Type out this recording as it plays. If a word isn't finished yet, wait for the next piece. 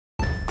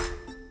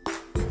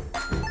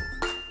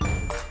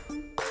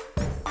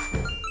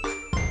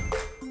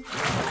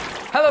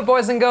Hello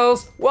boys and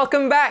girls,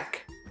 welcome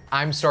back!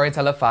 I'm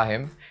Storyteller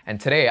𝗂𝗶𝗶 and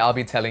today I'll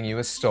be telling you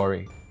a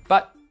story.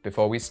 But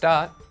before we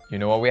start, you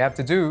know what we have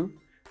to do?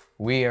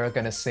 We are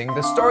gonna sing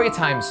the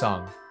storytime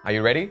song. Are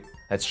you ready?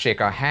 Let's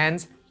shake our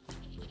hands.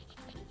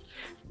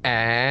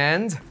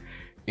 And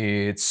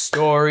it's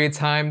story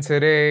time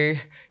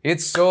today.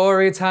 It's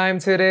story time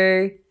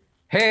today.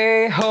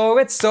 Hey ho,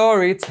 it's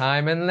story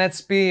time and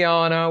let's be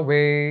on our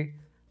way.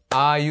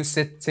 Are you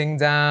sitting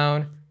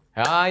down?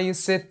 Are you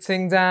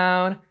sitting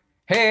down?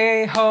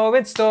 Hey ho,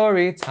 it's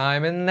story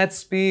time and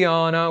let's be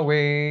on our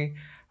way.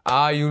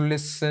 Are you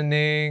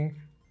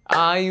listening?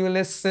 Are you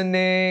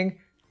listening?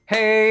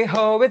 Hey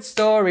ho, it's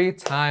story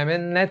time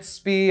and let's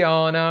be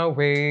on our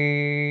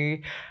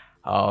way.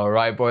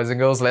 Alright boys and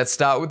girls, let's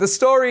start with the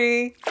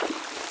story.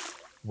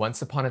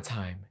 Once upon a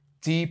time,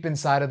 deep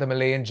inside of the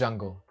Malayan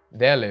jungle,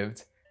 there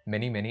lived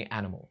many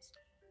animals.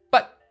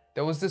 But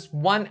there was this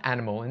one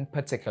animal in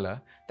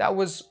particular that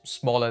was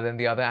smaller than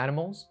the other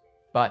animals,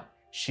 but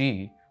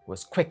she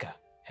was quicker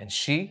and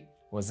she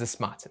was the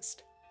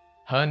smartest.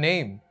 Her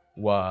name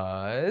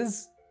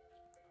was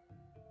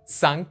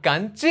Sang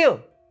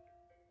Kancil.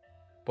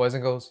 Boys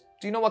and girls,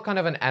 do you know what kind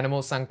of an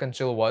animal Sang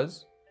Kancil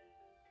was?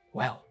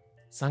 Well,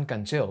 Sang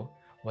Kancil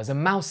was a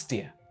mouse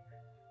deer.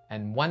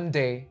 And one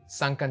day,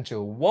 Sang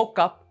Kancil woke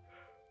up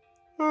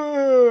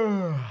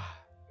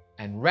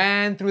and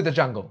ran through the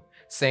jungle,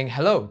 saying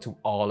hello to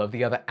all of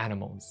the other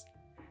animals.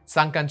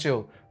 Sang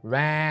Kancil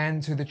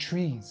ran to the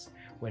trees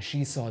where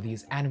she saw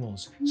these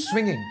animals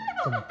swinging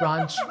from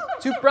branch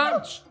to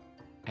branch.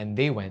 And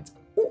they went,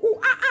 ooh, ooh,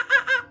 ah, ah,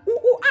 ah, ah, ooh,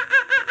 ooh, ah,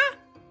 ah, ah, ah.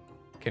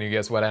 Can you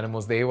guess what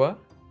animals they were?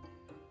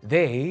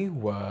 They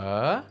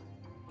were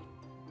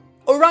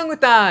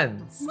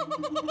orangutans.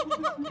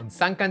 And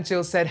Sang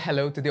Kancil said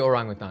hello to the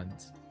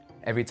orangutans.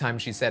 Every time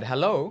she said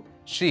hello,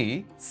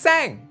 she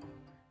sang.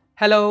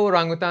 Hello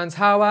orangutans,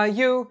 how are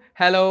you?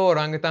 Hello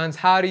orangutans,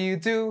 how do you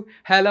do?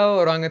 Hello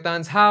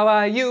orangutans, how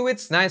are you?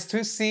 It's nice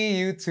to see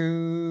you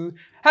too.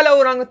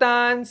 Hello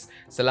orangutans,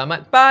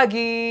 selamat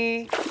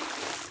pagi.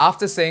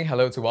 After saying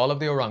hello to all of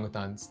the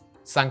orangutans,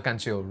 Sang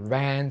Kancil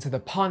ran to the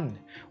pond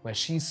where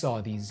she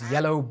saw these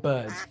yellow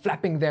birds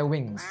flapping their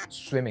wings,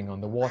 swimming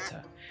on the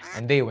water.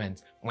 And they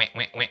went, wah,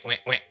 wah, wah, wah,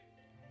 wah.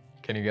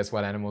 Can you guess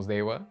what animals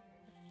they were?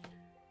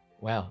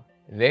 Well,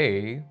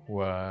 they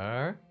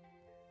were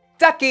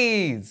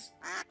duckies.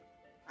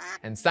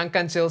 And Sang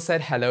Kancil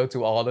said hello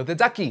to all of the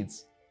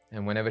duckies.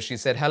 And whenever she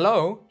said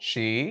hello,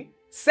 she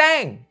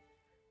sang.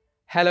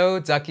 Hello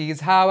duckies,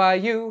 how are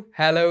you?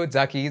 Hello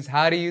duckies,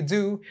 how do you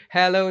do?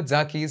 Hello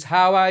duckies,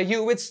 how are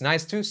you? It's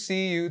nice to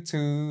see you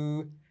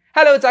too.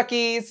 Hello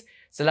duckies,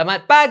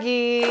 selamat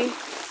pagi.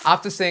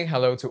 After saying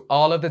hello to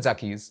all of the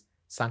duckies,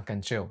 Sang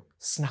Kancil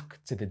snuck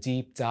to the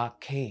deep dark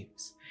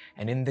caves.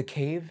 And in the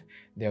cave,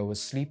 there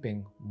was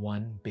sleeping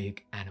one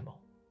big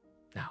animal.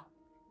 Now,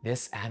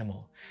 this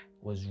animal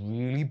was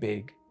really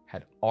big,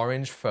 had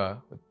orange fur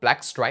with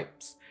black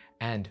stripes,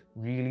 and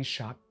really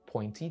sharp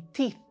pointy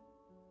teeth.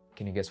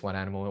 Can you guess what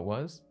animal it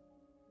was?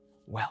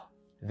 Well,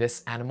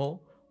 this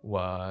animal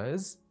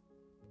was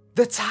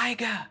the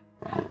tiger.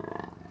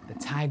 The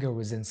tiger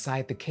was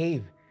inside the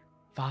cave,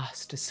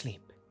 fast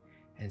asleep.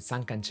 And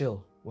Sang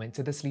Kancil went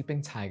to the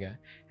sleeping tiger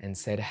and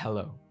said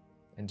hello.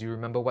 And do you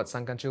remember what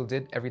Sang Kancil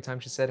did every time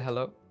she said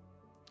hello?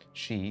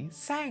 She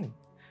sang.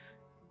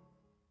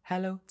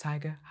 Hello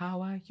tiger,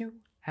 how are you?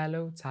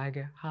 Hello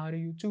tiger, how do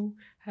you do?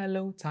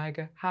 Hello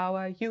tiger, how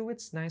are you?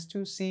 It's nice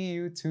to see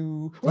you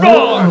too.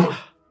 Roar!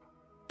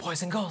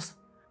 Boys and girls,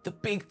 the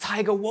big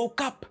tiger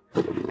woke up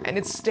and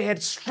it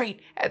stared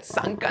straight at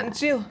Sang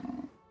Kancil.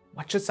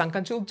 What should Sang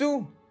Kancil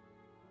do?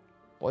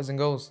 Boys and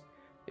girls,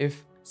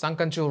 if Sang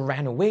Kancil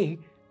ran away,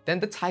 then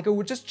the tiger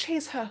would just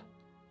chase her.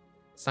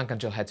 Sang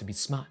Kancil had to be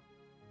smart,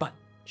 but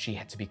she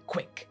had to be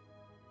quick.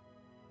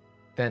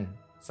 Then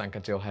Sang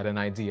Kancil had an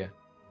idea.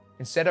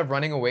 Instead of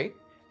running away,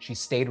 she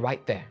stayed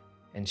right there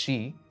and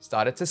she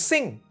started to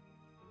sing.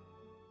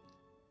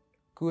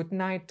 Good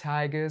night,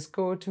 tigers,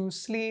 go to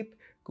sleep.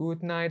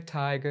 Good night,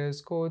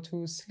 tigers, go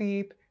to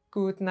sleep.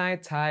 Good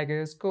night,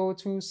 tigers, go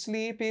to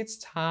sleep. It's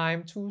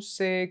time to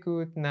say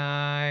good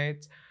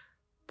night.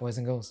 Boys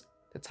and girls,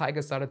 the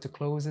tiger started to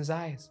close his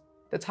eyes.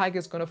 The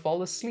tiger's gonna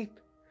fall asleep.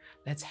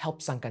 Let's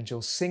help Sang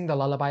Kancil sing the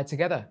lullaby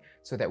together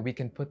so that we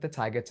can put the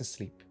tiger to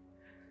sleep.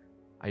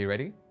 Are you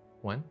ready?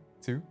 1,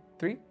 2,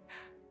 3.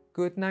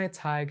 Good night,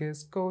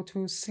 tigers, go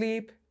to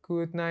sleep.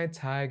 Good night,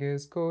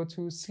 tigers, go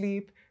to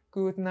sleep.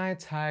 Good night,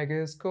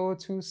 tigers, go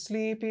to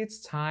sleep. It's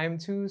time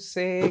to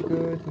say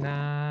good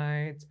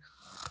night.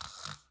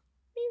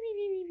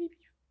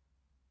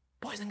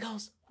 Boys and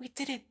girls, we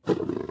did it.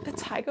 The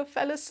tiger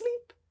fell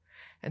asleep.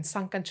 And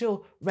Sang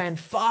Kancil ran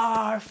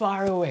far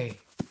away.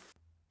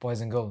 Boys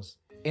and girls,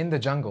 in the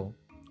jungle,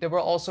 there were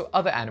also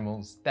other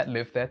animals that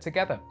lived there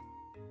together.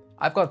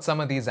 I've got some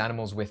of these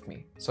animals with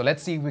me, so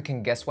let's see if we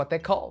can guess what they're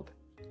called.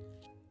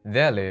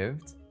 There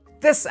lived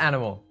this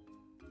animal.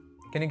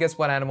 Can you guess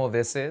what animal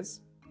this is?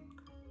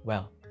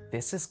 Well,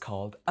 this is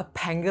called a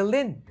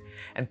pangolin.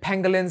 And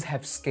pangolins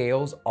have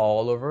scales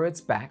all over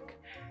its back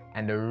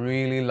and a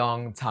really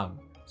long tongue.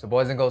 So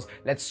boys and girls,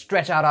 let's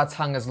stretch out our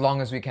tongue as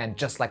long as we can,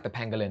 just like the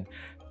pangolin.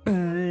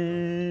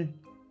 And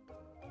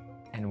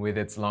with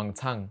its long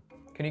tongue,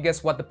 can you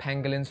guess what the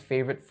pangolin's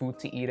favorite food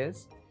to eat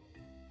is?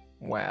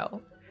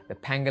 Well, the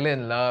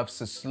pangolin loves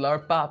to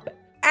slurp up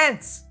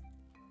ants.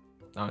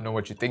 Now I know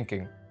what you're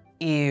thinking.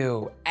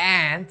 Ew,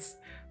 ants.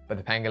 But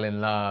the pangolin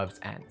loves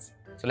ants.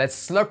 So let's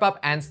slurp up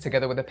ants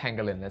together with the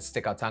pangolin. Let's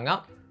stick our tongue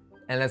out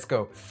and let's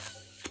go.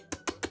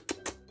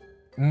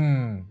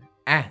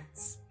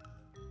 Ants.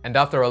 And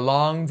after a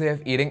long day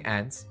of eating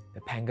ants,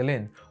 the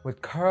pangolin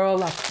would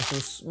curl up into a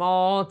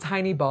small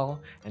tiny ball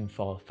and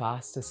fall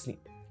fast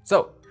asleep.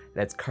 So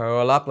let's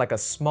curl up like a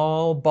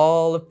small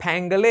ball of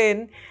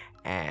pangolin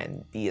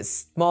and be as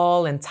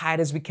small and tight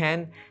as we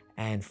can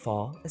and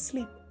fall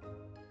asleep.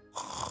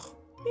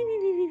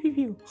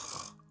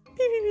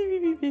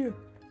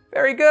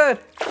 Very good.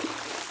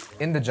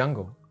 In the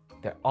jungle,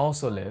 there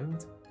also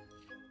lived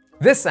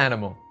this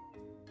animal.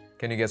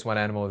 Can you guess what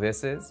animal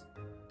this is?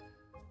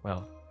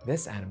 Well,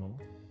 this animal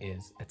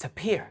is a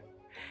tapir.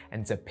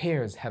 And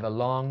tapirs have a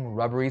long,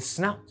 rubbery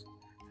snout.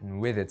 And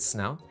with its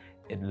snout,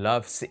 it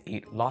loves to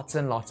eat lots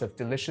and lots of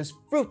delicious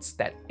fruits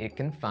that it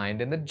can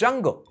find in the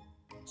jungle.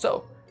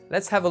 So,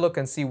 let's have a look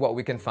and see what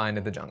we can find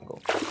in the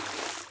jungle.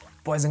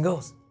 Boys and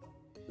girls,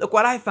 look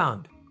what I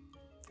found.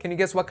 Can you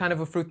guess what kind of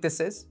a fruit this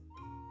is?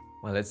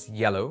 Well, it's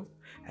yellow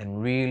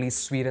and really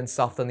sweet and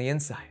soft on the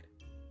inside.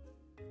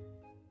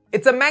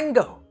 It's a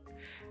mango.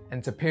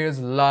 And tapirs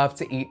love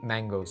to eat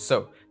mangoes.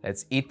 So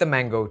let's eat the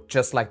mango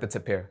just like the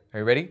tapir. Are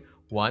you ready?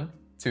 1,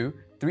 2,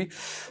 3.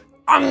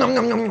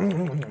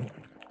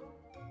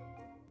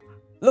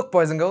 Look,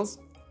 boys and girls,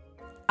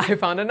 I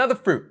found another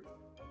fruit.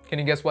 Can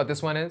you guess what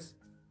this one is?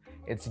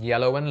 It's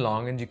yellow and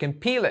long and you can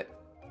peel it.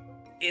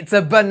 It's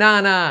a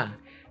banana.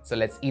 So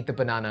let's eat the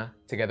banana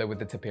together with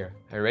the tapir.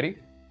 Are you ready?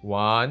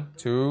 1,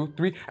 2,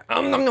 3.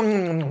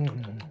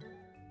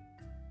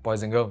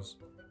 Boys and girls,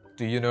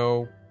 do you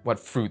know what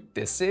fruit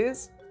this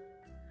is?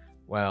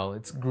 Well,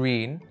 it's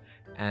green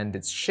and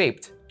it's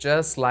shaped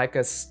just like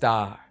a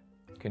star.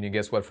 Can you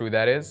guess what fruit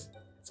that is?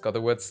 It's got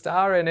the word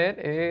star in it.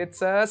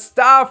 It's a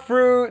star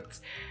fruit.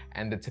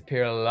 And the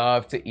tapir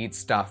love to eat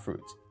star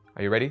fruit.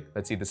 Are you ready?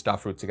 Let's eat the star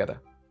fruit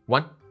together.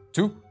 1,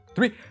 2,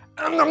 3.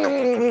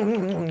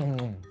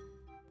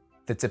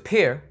 The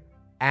tapir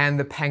and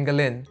the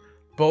pangolin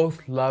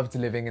both loved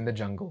living in the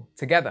jungle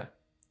together.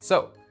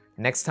 So,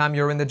 next time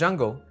you're in the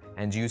jungle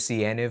and you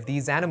see any of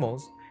these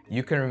animals,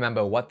 you can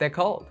remember what they're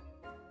called.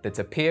 The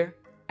tapir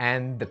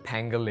and the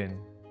pangolin.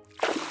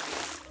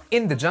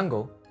 In the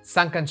jungle,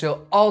 Sang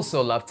Kancil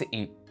also loved to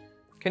eat.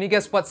 Can you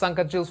guess what Sang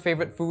Kancil's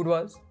favorite food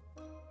was?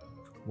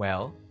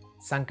 Well,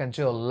 Sang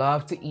Kancil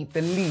loved to eat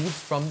the leaves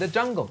from the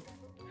jungle.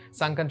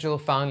 Sang Kancil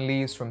found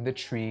leaves from the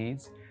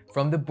trees,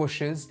 from the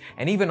bushes,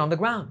 and even on the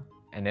ground.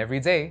 And every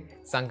day,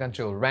 Sang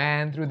Kancil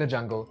ran through the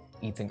jungle,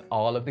 eating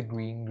all of the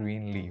green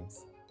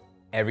leaves.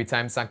 Every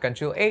time Sang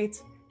Kancil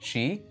ate,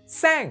 she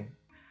sang.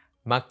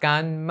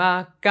 Makan,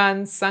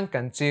 makan, Sang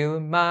Kancil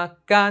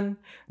makan.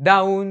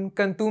 Daun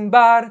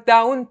ketumbar,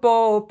 daun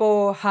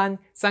popohan.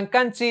 Sang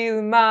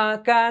Kancil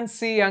makan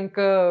siang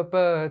ke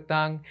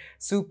petang.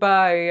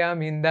 Supaya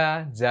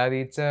minda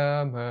jadi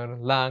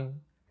cemerlang.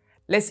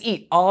 Let's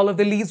eat all of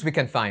the leaves we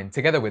can find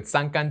together with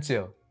Sang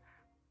Kancil.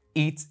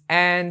 Eat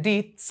and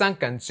eat, Sang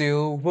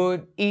Kancil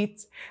would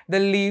eat the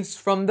leaves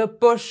from the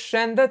bush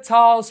and the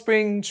tall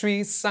spring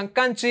trees. Sang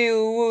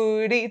Kancil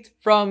would eat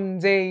from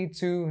day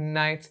to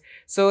night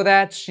so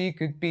that she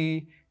could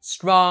be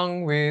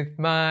strong with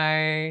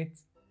might.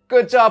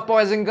 Good job,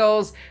 boys and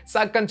girls.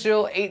 Sang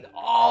Kancil ate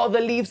all the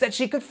leaves that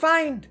she could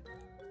find.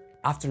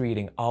 After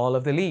eating all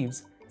of the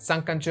leaves,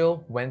 Sang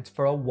Kancil went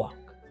for a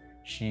walk.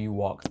 She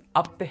walked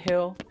up the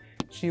hill,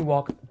 she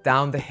walked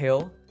down the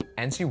hill,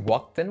 and she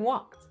walked and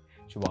walked.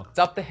 She walked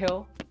up the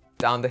hill,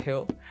 down the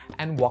hill,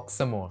 and walked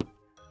some more.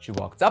 She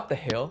walked up the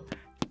hill,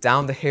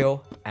 down the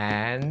hill,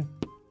 and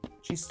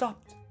she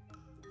stopped.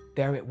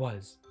 There it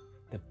was,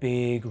 the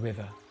big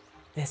river.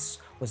 This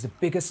was the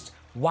biggest,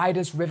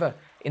 widest river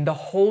in the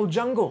whole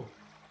jungle.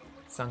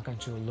 Sang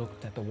Kancil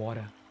looked at the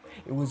water.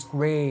 It was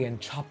gray and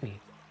choppy.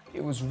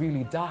 It was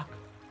really dark.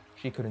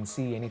 She couldn't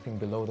see anything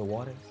below the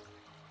waters.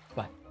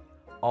 But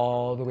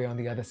all the way on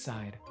the other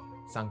side,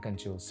 Sang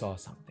Kancil saw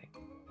something.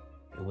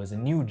 It was a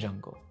new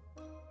jungle.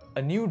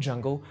 A new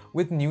jungle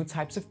with new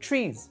types of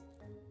trees.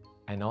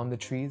 And on the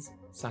trees,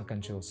 Sang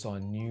Kancil saw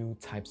new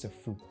types of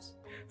fruits.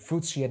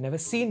 Fruits she had never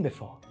seen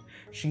before.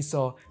 She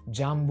saw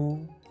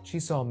jambu, she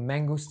saw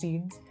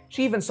mangosteens,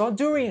 she even saw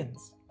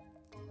durians.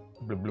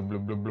 Blub, blub,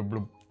 blub, blub, blub,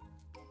 blub.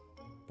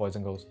 Boys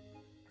and girls,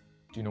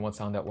 do you know what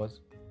sound that was?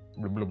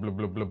 Blub, blub, blub,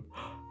 blub, blub.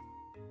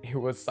 It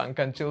was Sang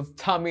Kancil's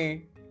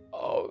tummy.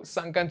 Oh,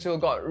 Sang Kancil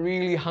got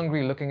really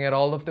hungry looking at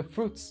all of the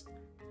fruits.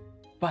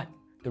 But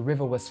the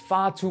river was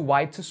far too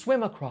wide to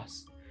swim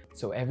across.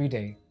 So every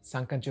day,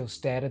 Sang Kancil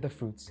stared at the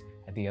fruits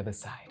at the other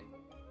side.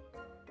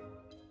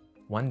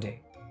 One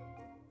day,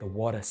 the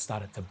water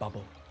started to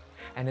bubble,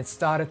 and it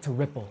started to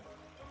ripple.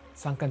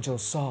 Sang Kancil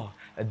saw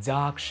a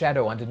dark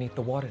shadow underneath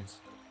the waters,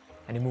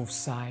 and it moved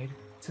side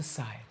to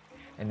side,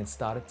 and it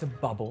started to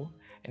bubble,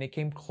 and it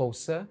came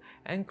closer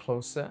and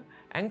closer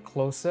and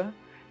closer,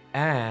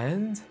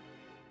 and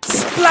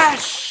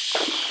splash!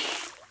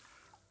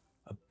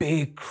 A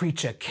big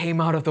creature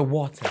came out of the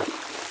water.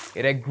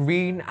 It had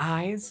green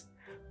eyes,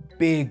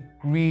 big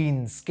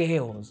green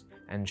scales,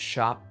 and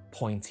sharp,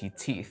 pointy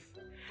teeth.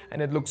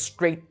 And it looked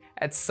straight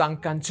at Sang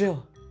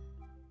Kancil.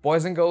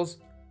 Boys and girls,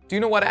 do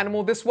you know what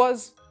animal this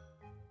was?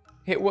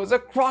 It was a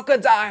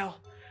crocodile.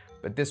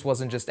 But this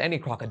wasn't just any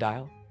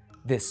crocodile.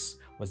 This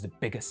was the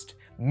biggest,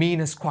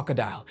 meanest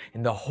crocodile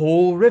in the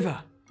whole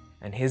river.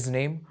 And his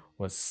name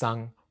was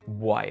Sang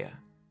Buaya.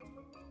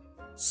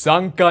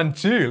 Sang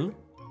Kancil,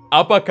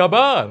 apa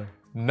kabar?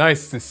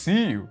 Nice to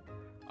see you.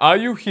 Are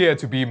you here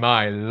to be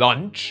my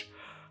lunch?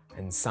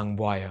 And Sang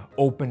Buaya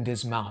opened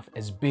his mouth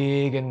as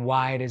big and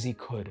wide as he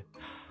could.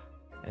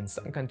 And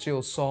Sang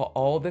Kancil saw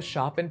all the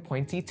sharp and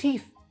pointy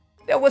teeth.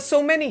 There were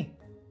so many.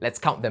 Let's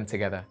count them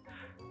together.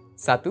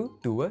 1,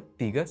 2,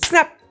 3,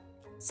 snap!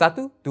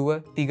 1,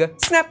 2, 3,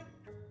 snap!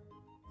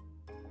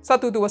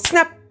 1, 2,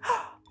 snap!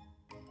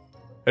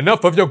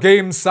 Enough of your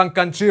games, Sang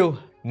Kancil.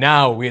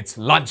 Now it's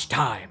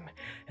lunchtime.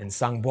 And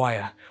Sang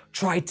Buaya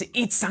tried to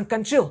eat Sang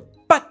Kancil,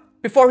 but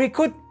before he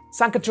could,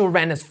 Sang Kancil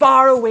ran as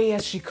far away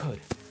as she could.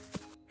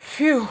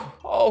 Phew!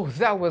 Oh,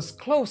 that was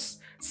close.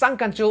 Sang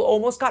Kancil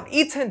almost got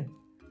eaten.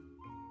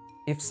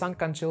 If Sang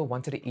Kancil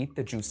wanted to eat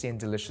the juicy and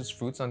delicious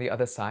fruits on the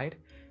other side,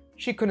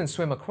 she couldn't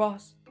swim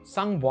across.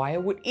 Sang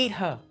Buaya would eat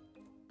her.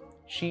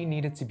 She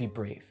needed to be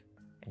brave,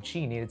 and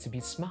she needed to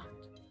be smart.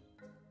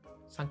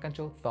 Sang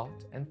Kancil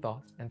thought and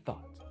thought and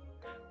thought.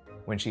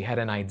 When she had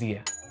an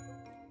idea.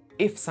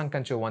 If Sang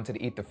Kancil wanted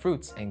to eat the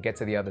fruits and get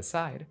to the other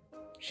side,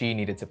 she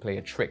needed to play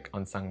a trick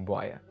on Sang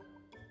Buaya.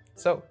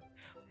 So,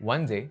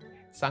 one day,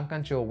 Sang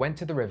Kancil went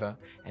to the river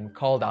and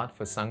called out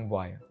for Sang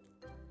Buaya.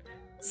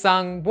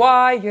 Sang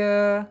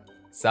Buaya!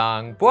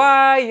 Sang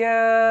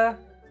Buaya!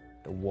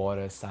 The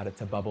water started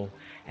to bubble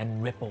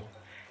and ripple,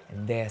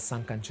 and there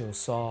Sang Kancil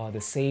saw the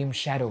same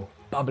shadow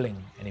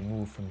bubbling, and it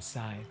moved from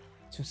side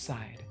to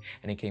side,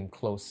 and it came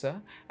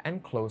closer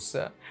and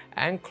closer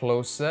and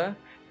closer,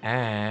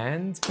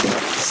 and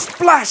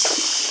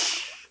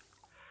splash!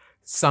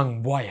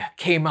 Sang Buaya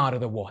came out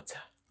of the water.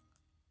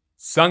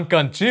 Sang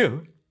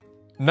Kancil,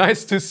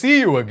 nice to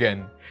see you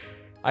again.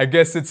 I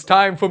guess it's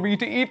time for me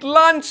to eat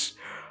lunch.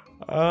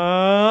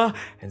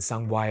 And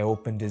Sang Buaya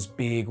opened his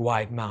big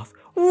wide mouth.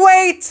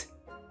 Wait!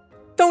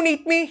 Don't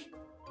eat me!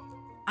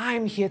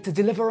 I'm here to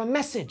deliver a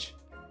message.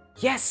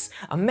 Yes,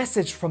 a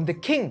message from the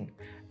king.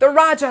 The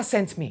Raja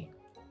sent me.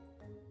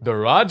 The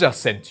Raja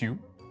sent you?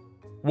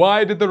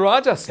 Why did the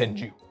Raja send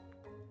you?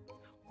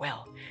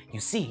 Well, you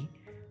see,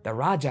 the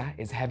Raja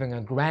is having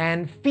a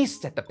grand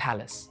feast at the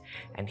palace,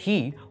 and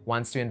he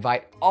wants to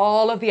invite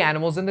all of the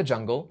animals in the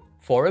jungle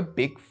for a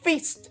big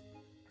feast.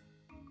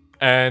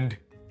 And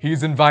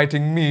he's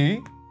inviting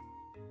me?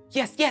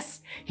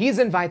 Yes, he's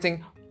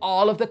inviting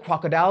all of the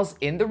crocodiles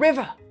in the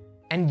river.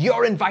 And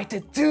you're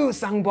invited too,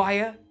 Sang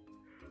Buaya.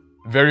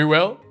 Very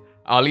well,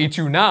 I'll eat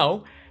you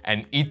now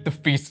and eat the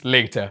feast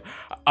later.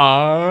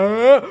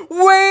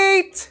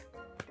 Wait!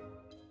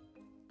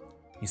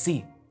 You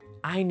see,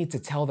 I need to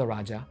tell the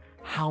Raja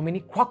how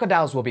many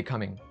crocodiles will be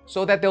coming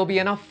so that there'll be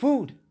enough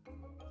food.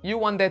 You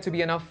want there to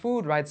be enough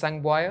food, right,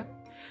 Sang Buaya?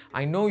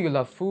 I know you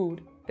love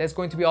food. There's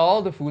going to be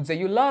all the foods that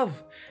you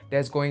love.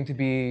 There's going to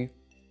be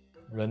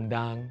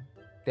rendang.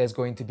 There's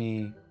going to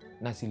be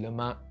nasi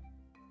lemak.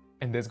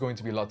 And there's going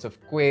to be lots of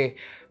kueh.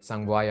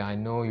 Sang Buaya, I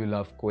know you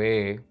love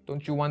kueh.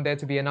 Don't you want there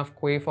to be enough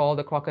kueh for all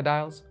the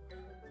crocodiles?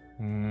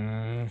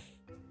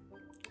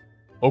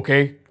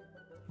 Okay,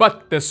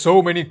 but there's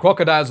so many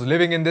crocodiles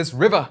living in this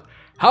river.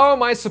 How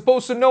am I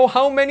supposed to know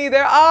how many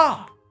there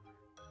are?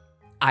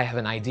 I have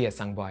an idea,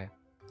 Sang Buaya.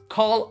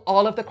 Call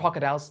all of the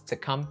crocodiles to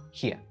come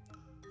here.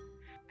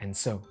 And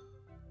so,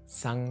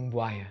 Sang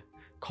Buaya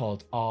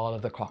called all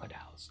of the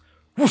crocodiles.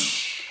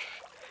 Whoosh!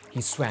 He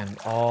swam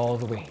all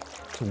the way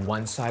to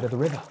one side of the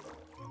river.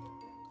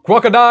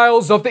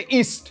 Crocodiles of the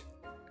east,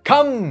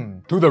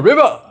 come to the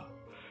river!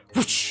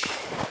 Whoosh!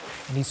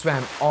 And he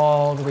swam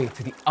all the way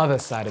to the other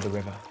side of the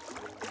river.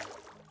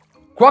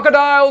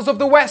 Crocodiles of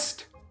the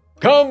west,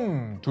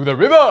 come to the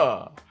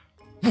river!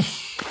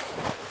 Whoosh!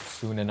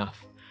 Soon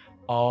enough,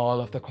 all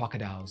of the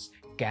crocodiles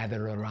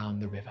gathered around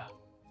the river.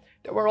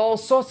 There were all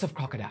sorts of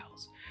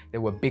crocodiles.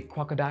 There were big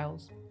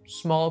crocodiles,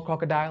 small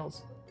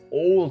crocodiles,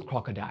 old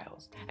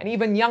crocodiles, and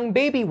even young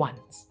baby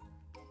ones.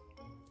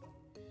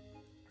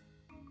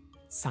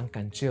 Sang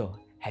Kancil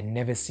had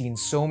never seen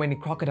so many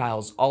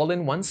crocodiles all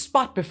in one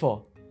spot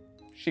before.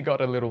 She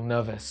got a little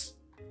nervous.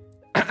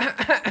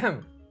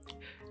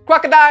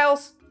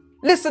 Crocodiles,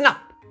 listen up.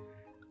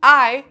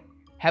 I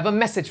have a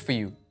message for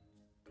you.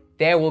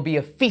 There will be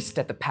a feast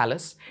at the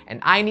palace, and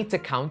I need to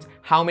count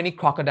how many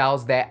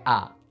crocodiles there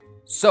are.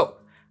 So,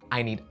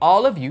 I need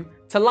all of you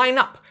to line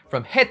up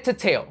from head to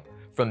tail,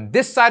 from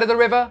this side of the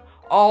river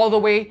all the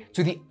way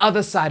to the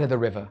other side of the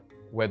river,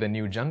 where the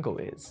new jungle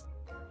is.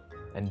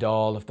 And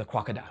all of the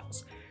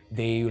crocodiles,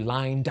 they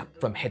lined up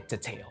from head to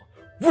tail.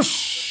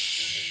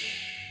 Whoosh!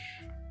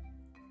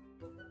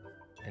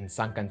 and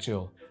Sang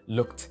Kancil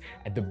looked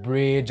at the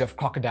bridge of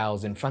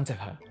crocodiles in front of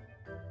her.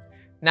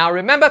 Now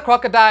remember,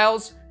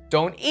 crocodiles,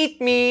 don't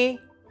eat me!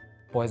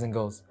 Boys and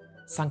girls,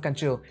 Sang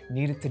Kancil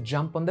needed to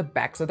jump on the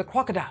backs of the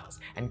crocodiles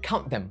and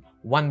count them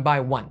one by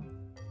one.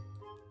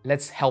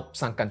 Let's help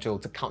Sang Kancil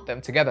to count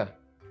them together.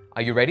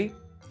 Are you ready?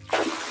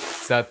 1,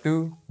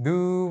 2,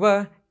 3,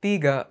 4, 5, 6,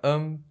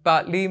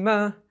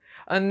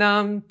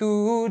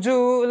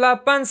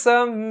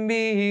 7,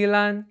 8,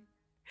 9.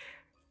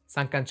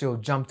 Sang Kancil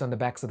jumped on the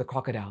backs of the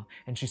crocodile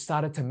and she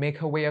started to make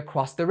her way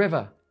across the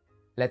river.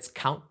 Let's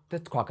count the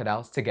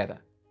crocodiles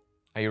together.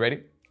 Are you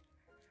ready?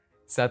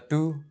 1,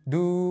 2,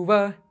 3,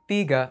 4, 5,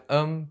 6,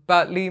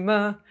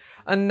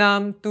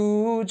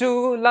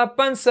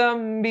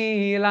 7,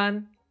 8,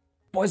 9.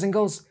 Boys and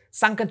girls,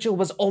 Sang Kancil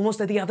was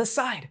almost at the other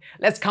side.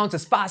 Let's count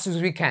as fast as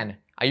we can.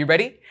 Are you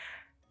ready?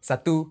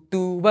 1, 2,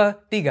 3, 4,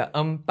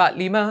 5,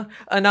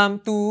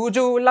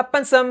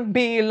 6, 7,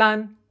 8,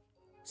 9.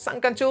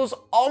 Sang Kancil's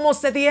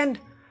almost at the end.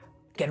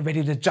 Get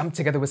ready to jump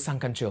together with Sang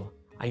Kancil.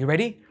 Are you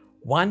ready?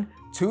 1,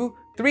 2,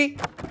 3,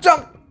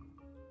 jump!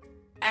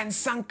 And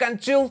Sang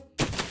Kancil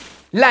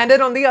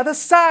landed on the other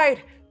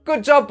side.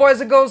 Good job,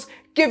 boys and girls.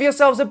 Give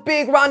yourselves a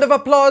big round of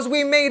applause.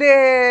 We made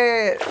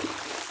it!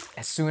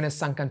 As soon as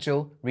Sang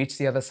Kancil reached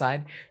the other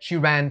side, she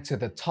ran to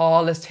the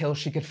tallest hill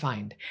she could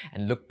find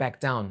and looked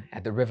back down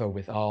at the river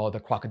with all the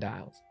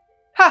crocodiles.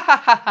 Ha ha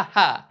ha ha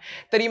ha!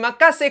 Terima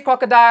kasih,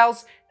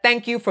 crocodiles!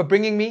 Thank you for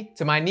bringing me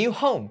to my new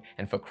home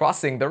and for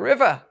crossing the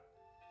river.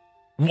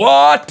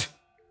 What?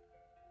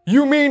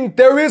 You mean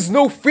there is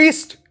no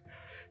feast?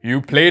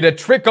 You played a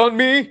trick on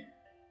me?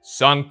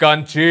 Sang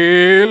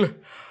Kancil!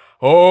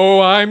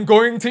 Oh, I'm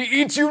going to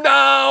eat you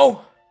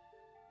now!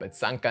 But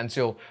Sang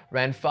Kancil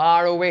ran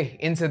far away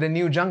into the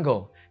new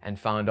jungle and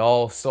found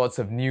all sorts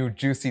of new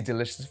juicy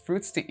delicious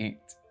fruits to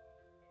eat.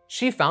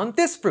 She found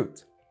this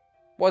fruit.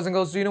 Boys and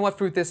girls, do you know what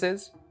fruit this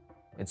is?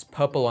 It's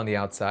purple on the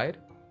outside,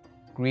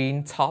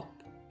 green top,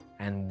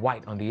 and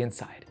white on the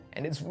inside,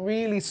 and it's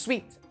really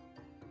sweet.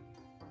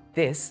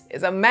 This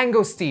is a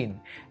mangosteen,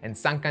 and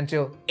Sang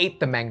Kancil ate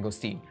the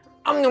mangosteen.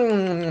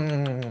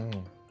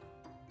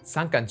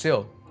 Sang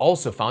Kancil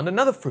also found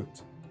another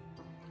fruit.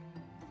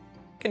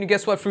 Can you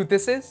guess what fruit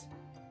this is?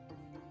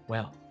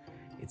 Well,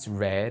 it's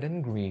red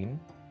and green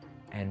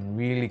and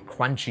really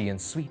crunchy and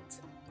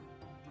sweet.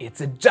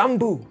 It's a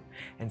jambu,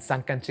 and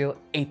Sang Kancil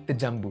ate the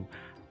jambu.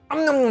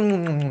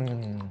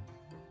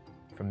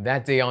 From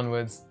that day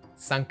onwards,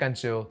 Sang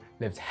Kancil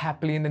lived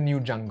happily in the new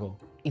jungle,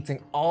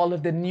 eating all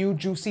of the new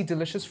juicy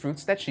delicious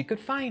fruits that she could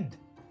find.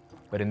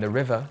 But in the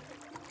river,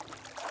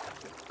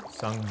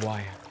 Sang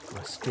Buaya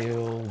was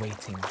still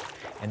waiting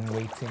and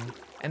waiting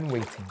and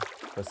waiting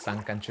for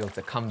Sang Kancil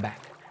to come back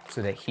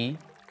so that he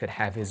could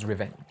have his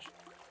revenge.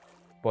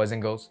 Boys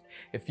and girls,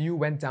 if you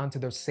went down to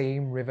the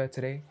same river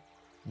today,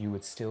 you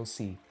would still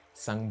see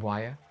Sang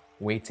Buaya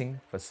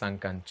waiting for Sang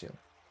Kancil.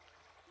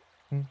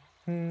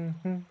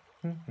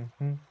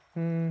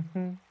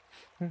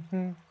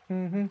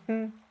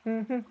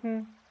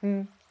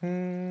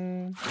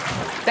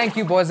 Thank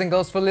you, boys and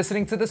girls, for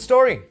listening to the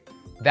story.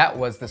 That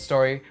was the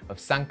story of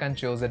Sang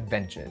Kancil's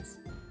adventures.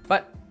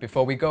 But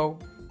before we go,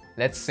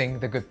 let's sing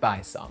the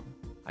goodbye song.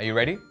 Are you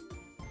ready?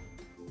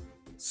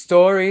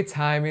 Story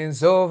time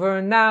is over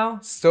now.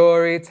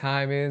 Story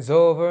time is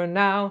over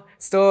now.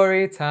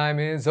 Story time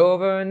is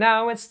over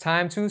now. It's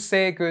time to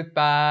say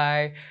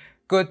goodbye.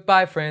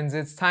 Goodbye, friends,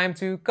 it's time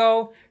to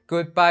go.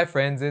 Goodbye,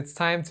 friends, it's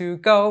time to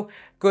go.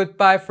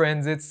 Goodbye,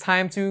 friends, it's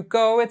time to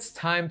go. It's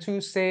time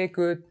to say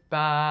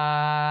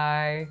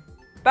goodbye.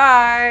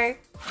 Bye!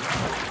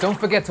 Don't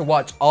forget to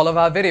watch all of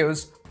our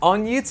videos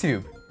on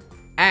YouTube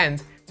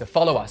and to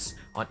follow us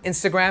on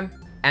Instagram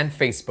and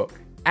Facebook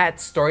at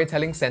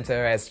Storytelling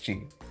Center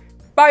SG.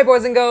 Bye,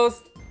 boys and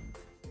girls!